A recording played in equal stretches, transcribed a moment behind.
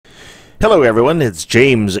Hello everyone, it's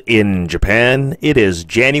James in Japan. It is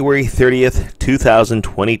January 30th,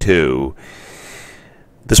 2022.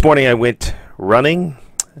 This morning I went running,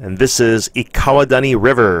 and this is Ikawadani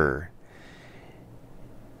River.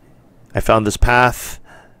 I found this path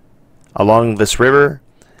along this river,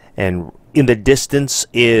 and in the distance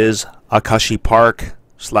is Akashi Park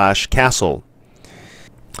 / castle.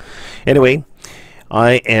 Anyway,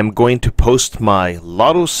 I am going to post my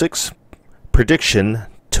Lotto 6 prediction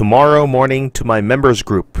tomorrow morning to my members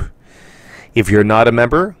group. If you're not a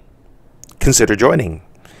member, consider joining.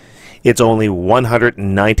 It's only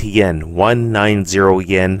 190 yen, 190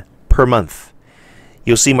 yen per month.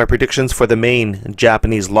 You'll see my predictions for the main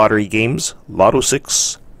Japanese lottery games, Lotto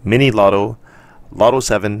 6, Mini Lotto, Lotto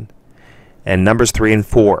 7, and numbers 3 and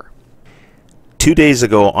 4. 2 days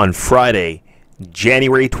ago on Friday,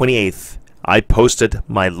 January 28th, I posted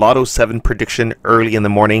my Lotto 7 prediction early in the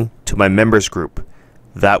morning to my members group.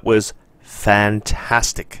 That was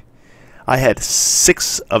fantastic. I had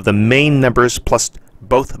 6 of the main numbers plus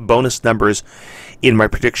both bonus numbers in my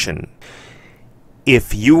prediction.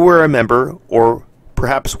 If you were a member, or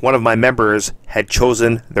perhaps one of my members had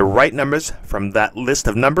chosen the right numbers from that list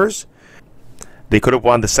of numbers, they could have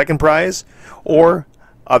won the second prize or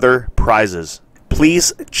other prizes.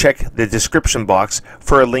 Please check the description box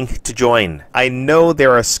for a link to join. I know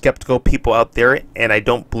there are skeptical people out there, and I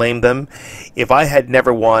don't blame them. If I had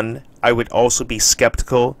never won, I would also be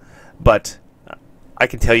skeptical, but I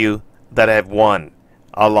can tell you that I have won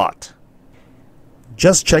a lot.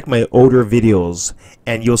 Just check my older videos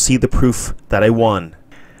and you'll see the proof that I won.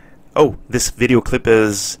 Oh, this video clip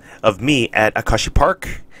is of me at Akashi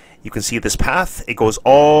Park. You can see this path. It goes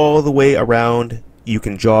all the way around. You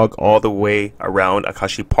can jog all the way around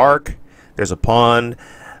Akashi Park. There's a pond.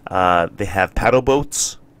 They have paddle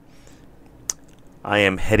boats. I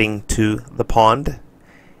am heading to the pond.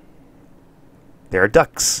 There are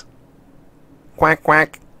ducks. Quack,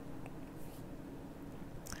 quack.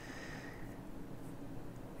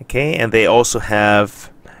 Okay, and they also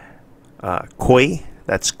have koi,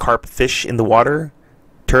 that's carp fish in the water,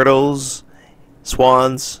 turtles,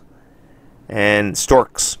 swans, and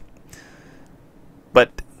storks.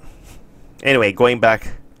 But anyway, going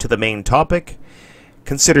back to the main topic,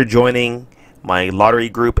 consider joining my lottery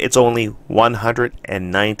group. It's only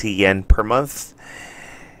 190 yen per month.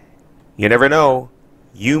 You never know,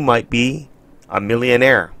 you might be a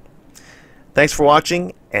millionaire. Thanks for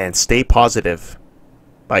watching and stay positive.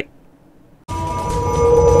 Bye.